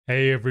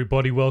Hey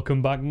everybody,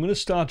 welcome back. I'm going to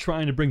start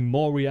trying to bring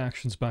more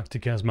reactions back to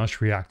Gazmash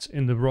Reacts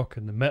in the rock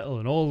and the metal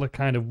and all the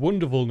kind of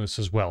wonderfulness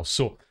as well.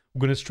 So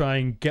we're going to try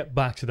and get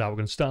back to that. We're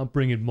going to start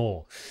bringing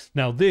more.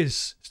 Now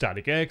this,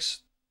 Static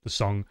X, the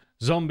song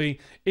Zombie,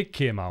 it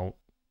came out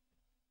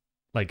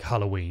like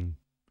Halloween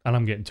and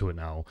I'm getting to it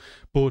now.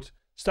 But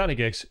Static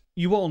X,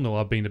 you all know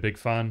I've been a big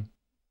fan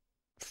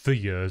for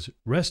years.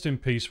 Rest in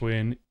peace,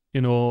 Wayne.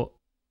 You know,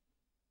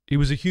 he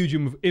was a huge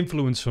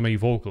influence for me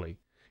vocally.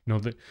 You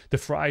know, the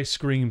fry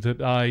scream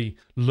that I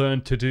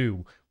learned to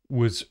do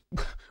was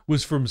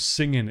from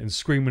singing and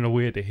screaming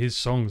away to his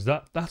songs.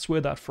 That's where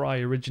that fry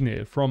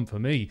originated from for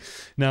me.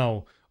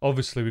 Now,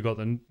 obviously, we got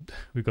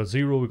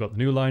Zero, we got the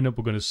new lineup.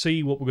 We're going to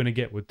see what we're going to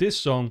get with this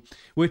song,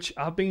 which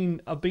I've been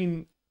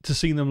to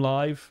see them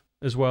live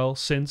as well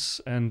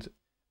since, and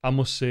I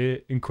must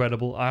say,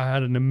 incredible. I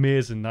had an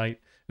amazing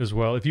night as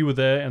well. If you were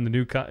there in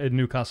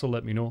Newcastle,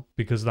 let me know,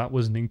 because that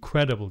was an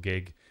incredible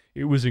gig.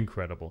 It was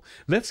incredible.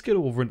 Let's get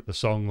over into the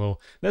song, though.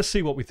 Let's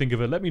see what we think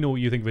of it. Let me know what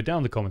you think of it down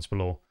in the comments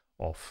below.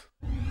 Off.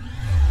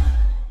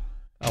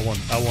 I want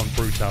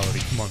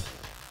brutality. Come on.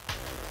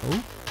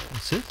 Oh,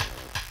 that's it.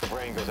 The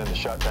brain goes into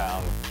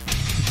shutdown.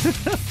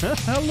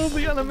 I love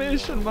the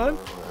animation, man.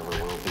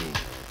 Whatever will be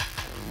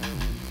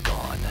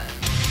gone.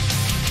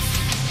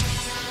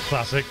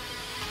 Classic.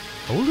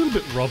 Oh, a little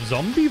bit Rob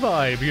Zombie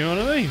vibe, you know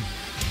what I mean?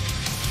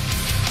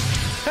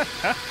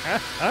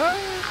 I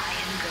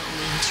am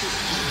going to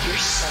eat your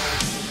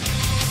soul.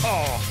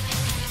 Oh.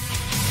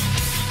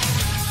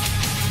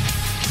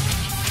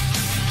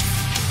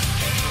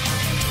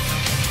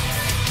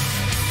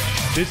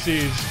 This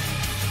is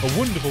a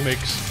wonderful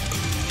mix.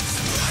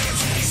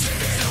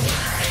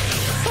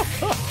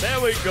 There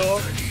we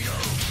go.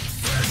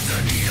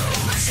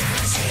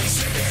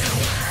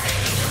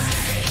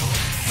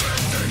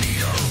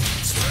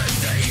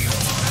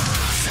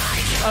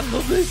 I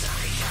love this.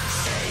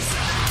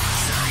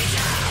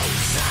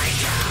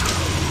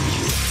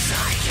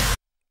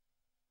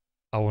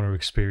 I want to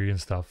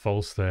experience that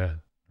false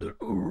there.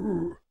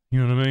 You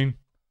know what I mean?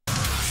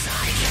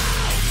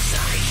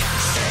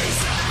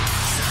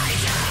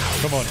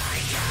 Come on.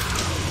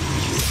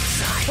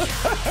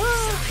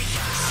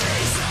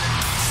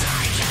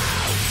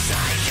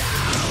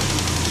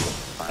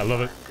 I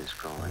love it.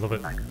 I love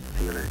it. I can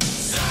feel it.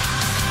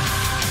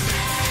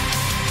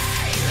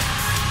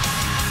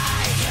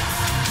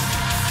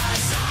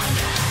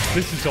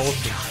 This is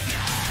awesome.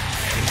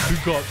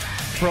 We've got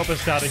proper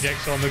Static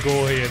X on the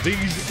go here.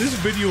 This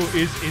video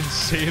is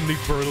insanely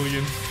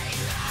brilliant.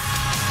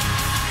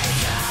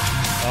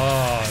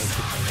 Ah,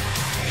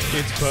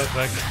 it's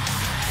perfect.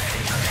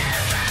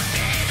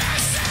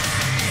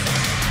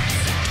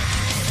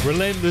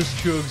 Relentless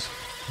chugs,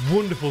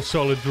 wonderful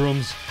solid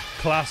drums,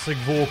 classic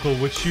vocal,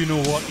 which you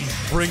know what, he's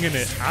bringing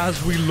it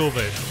as we love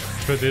it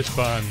for this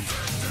band.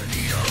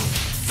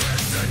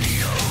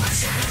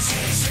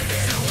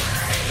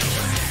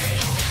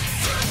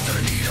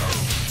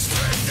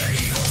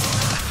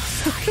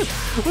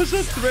 What's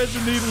that? Thread the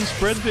needle,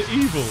 spread the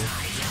evil.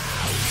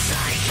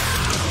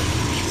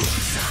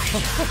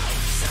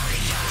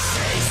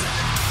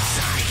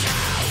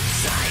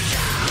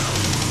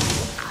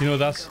 You know,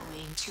 that's...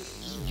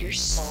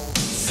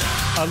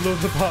 I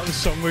love the part of the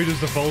song where he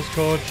does the false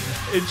chord.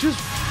 It just...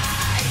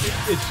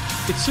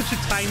 It's such a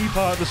tiny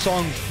part of the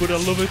song, but I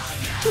love it.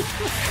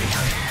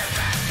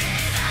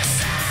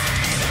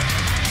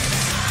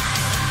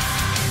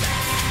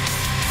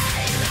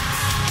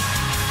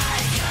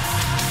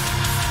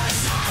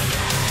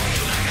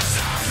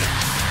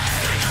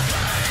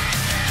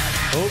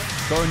 Oh,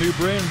 got a new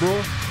brain,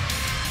 bro.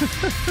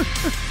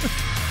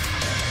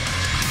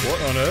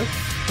 What on earth?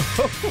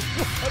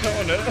 What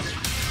on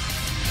earth?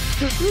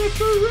 I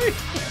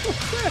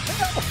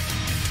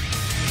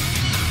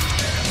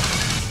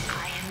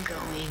am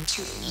going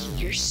to eat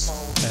your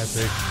soul.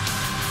 Epic.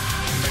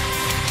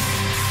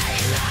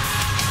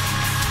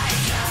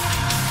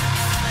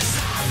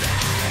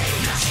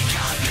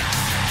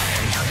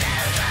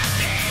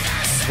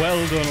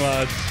 Well done,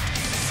 lads.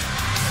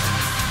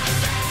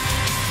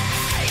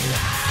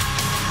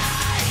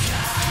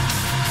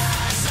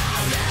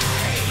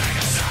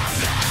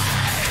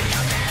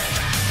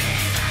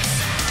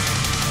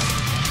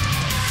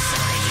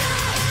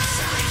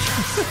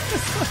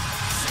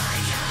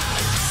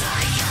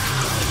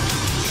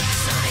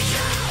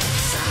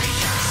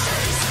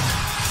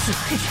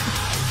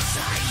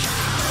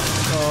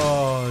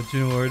 Oh, do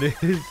you know where it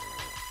is?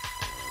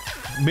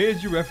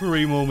 Major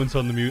referee moments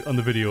on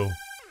the video.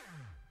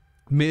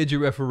 Major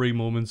referee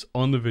moments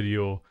on the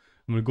video.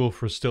 I'm gonna go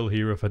for a still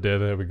here if I dare.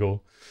 There we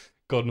go.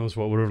 God knows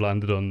what would have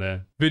landed on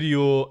there.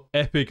 Video,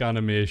 epic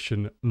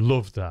animation.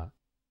 Love that.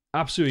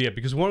 Absolutely, yeah.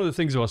 Because one of the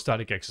things about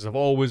Static X is I've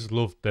always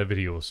loved their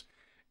videos.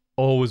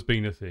 Always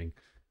been a thing.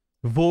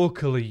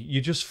 Vocally, you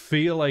just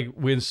feel like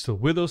Wayne's still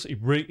with us. He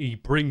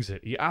brings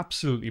it. He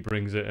absolutely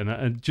brings it.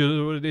 And do you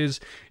know what it is?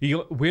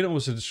 Wayne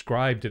also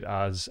described it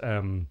as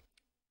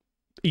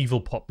evil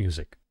pop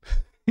music.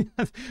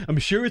 I'm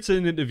sure it's in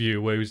an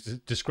interview where he was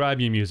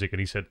describing music and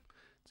he said,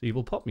 It's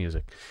evil pop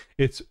music.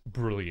 It's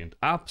brilliant.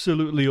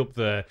 Absolutely up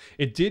there.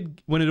 It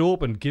did, when it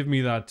opened, give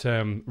me that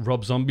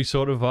Rob Zombie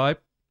sort of vibe.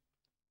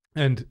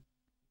 And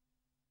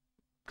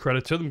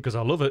credit to them because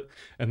I love it.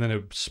 And then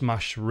it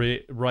smashed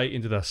right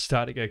into that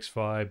Static X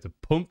vibe, the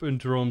pumping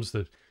drums,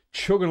 the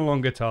chugging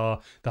along guitar,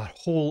 that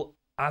whole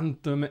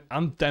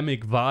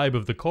anthemic vibe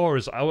of the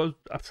chorus. I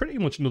pretty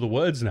much know the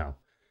words now.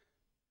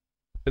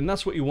 And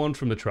that's what you want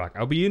from the track.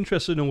 I'll be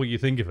interested in what you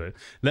think of it.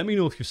 Let me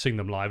know if you've seen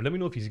them live. Let me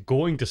know if he's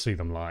going to see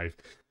them live,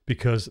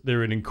 because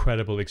they're an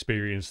incredible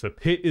experience. The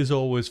pit is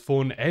always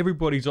fun.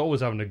 Everybody's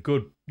always having a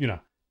good,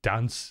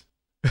 dance.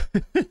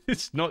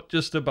 It's not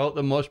just about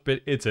the mosh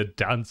pit. It's a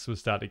dance with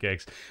Static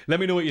X. Let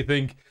me know what you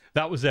think.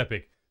 That was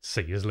epic.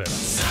 See you later.